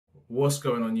What's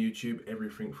going on YouTube?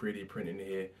 Everything 3D printing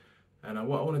here. And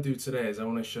what I want to do today is I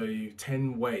want to show you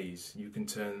 10 ways you can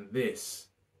turn this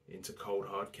into cold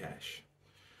hard cash.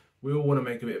 We all want to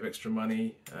make a bit of extra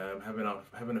money. Having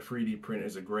a 3D printer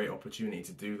is a great opportunity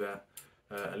to do that.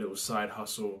 A little side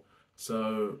hustle.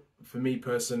 So for me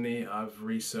personally, I've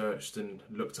researched and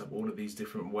looked up all of these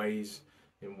different ways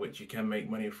in which you can make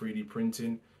money with 3D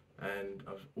printing. And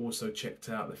I've also checked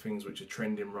out the things which are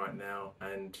trending right now,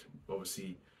 and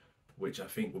obviously which I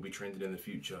think will be trending in the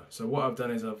future. So what I've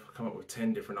done is I've come up with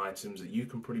 10 different items that you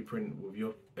can pretty print with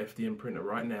your FDM printer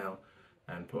right now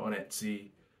and put on Etsy,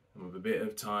 and with a bit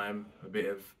of time, a bit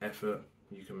of effort,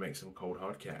 you can make some cold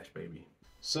hard cash, baby.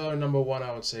 So number one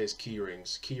I would say is key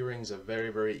rings. Key rings are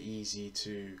very easy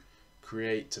to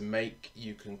create, to make.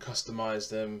 You can customize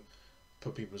them,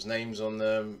 put people's names on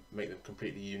them, make them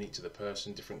completely unique to the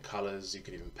person, different colors, you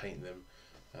could even paint them.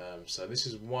 So this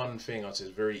is one thing I'd say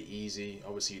is very easy.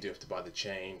 Obviously you do have to buy the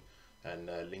chain and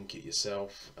link it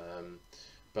yourself,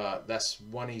 but that's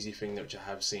one easy thing that which I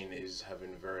have seen is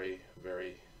having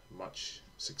very much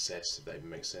success, if that even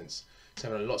makes sense. It's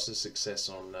having lots of success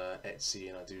on Etsy,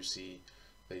 and I do see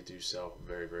they do sell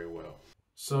very well.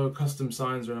 So custom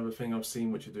signs are another thing I've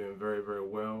seen which are doing very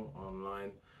well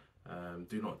online.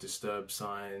 Do not disturb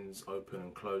signs, open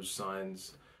and close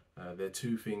signs. They're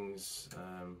two things,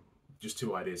 just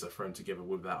two ideas I've thrown together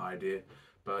with that idea,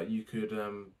 but you could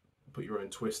put your own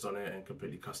twist on it and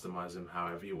completely customize them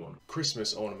however you want.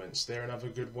 Christmas ornaments, they're another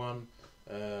good one.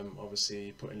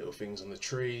 Obviously putting little things on the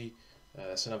tree,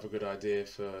 that's another good idea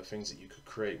for things that you could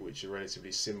create which are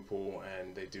relatively simple,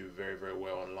 and they do very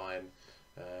well online.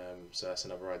 So that's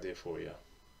another idea for you.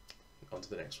 On to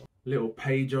the next one. Little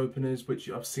page openers which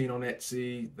I've seen on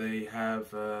Etsy. They have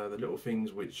the little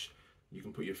things which you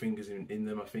can put your fingers in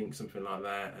them, I think, something like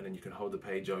that, and then you can hold the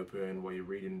page open while you're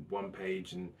reading one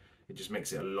page, and it just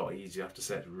makes it a lot easier. I have to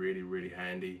say it's really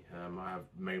handy. I have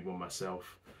made one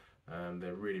myself.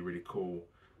 They're really cool.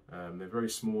 They're very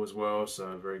small as well,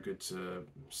 so very good to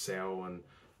sell and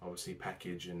obviously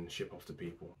package and ship off to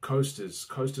people. Coasters.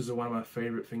 Coasters are one of my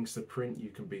favorite things to print. You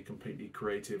can be completely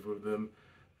creative with them.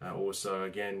 Also,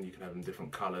 again, you can have them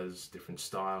different colors, different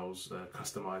styles,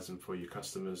 customize them for your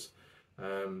customers.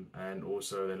 And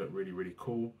also they look really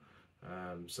cool.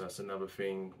 So that's another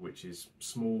thing which is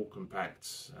small,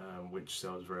 compact, which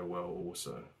sells very well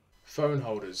also. Phone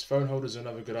holders. Phone holders are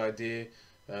another good idea.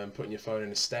 Putting your phone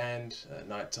in a stand at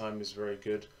night time is very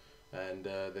good, and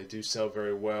they do sell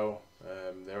very well.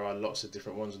 There are lots of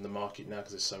different ones in the market now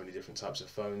because there's so many different types of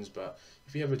phones, but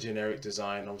if you have a generic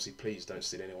design, obviously please don't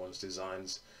steal anyone's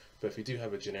designs, but if you do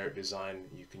have a generic design,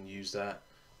 you can use that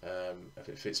if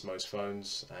it fits most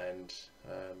phones, and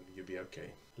you'll be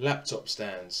okay. Laptop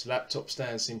stands. Laptop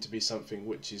stands seem to be something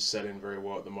which is selling very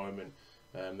well at the moment.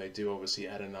 They do obviously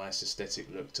add a nice aesthetic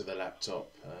look to the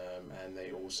laptop, and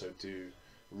they also do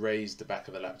raise the back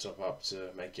of the laptop up to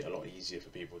make it a lot easier for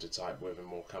people to type with and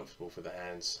more comfortable for the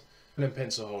hands. And then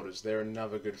pencil holders, they're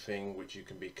another good thing which you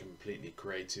can be completely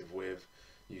creative with.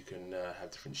 You can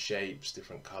have different shapes,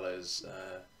 different colors,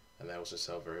 and they also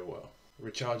sell very well.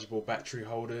 Rechargeable battery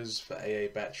holders for AA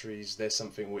batteries, they're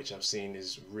something which I've seen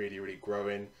is really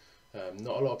growing.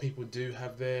 Not a lot of people do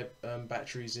have their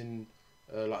batteries in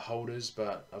like holders,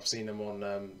 but I've seen them on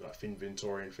like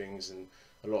Finventory and things, and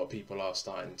a lot of people are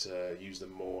starting to use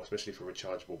them more, especially for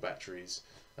rechargeable batteries.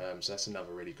 So that's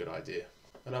another really good idea.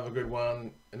 Another good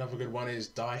one is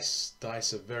dice.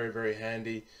 Dice are very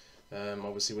handy.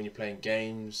 Obviously when you're playing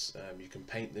games, you can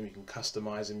paint them, you can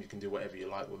customize them, you can do whatever you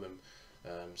like with them.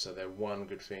 So they're one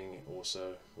good thing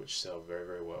also which sell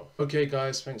very well. Okay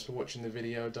guys, thanks for watching the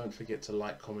video. Don't forget to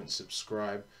like, comment,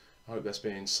 subscribe. I hope that's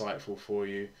been insightful for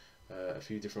you. A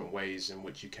few different ways in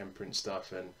which you can print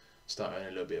stuff and start earning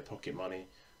a little bit of pocket money.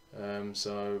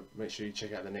 So make sure you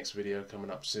check out the next video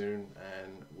coming up soon,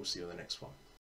 and we'll see you on the next one.